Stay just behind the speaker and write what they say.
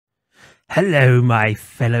Hello, my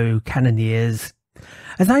fellow cannoneers.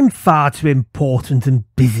 As I'm far too important and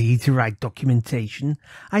busy to write documentation,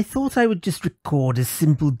 I thought I would just record a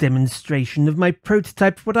simple demonstration of my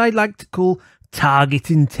prototype of what I like to call target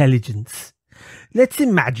intelligence. Let's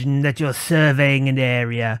imagine that you're surveying an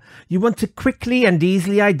area. You want to quickly and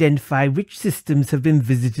easily identify which systems have been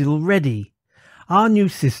visited already. Our new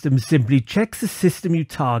system simply checks the system you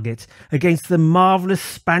target against the marvellous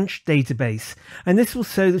Spanch database, and this will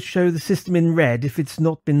show the system in red if it's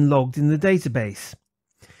not been logged in the database.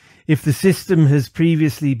 If the system has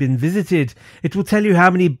previously been visited, it will tell you how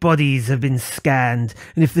many bodies have been scanned,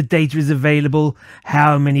 and if the data is available,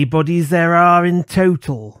 how many bodies there are in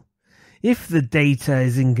total. If the data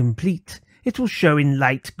is incomplete, it will show in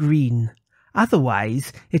light green.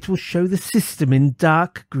 Otherwise, it will show the system in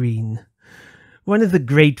dark green. One of the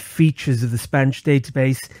great features of the Spanch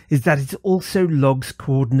database is that it also logs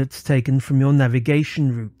coordinates taken from your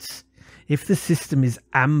navigation routes. If the system is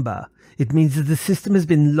amber, it means that the system has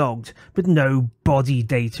been logged, but no body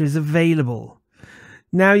data is available.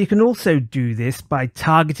 Now you can also do this by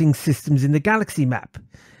targeting systems in the galaxy map,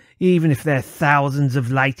 even if they're thousands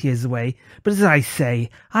of light years away. But as I say,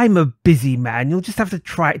 I'm a busy man, you'll just have to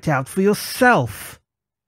try it out for yourself.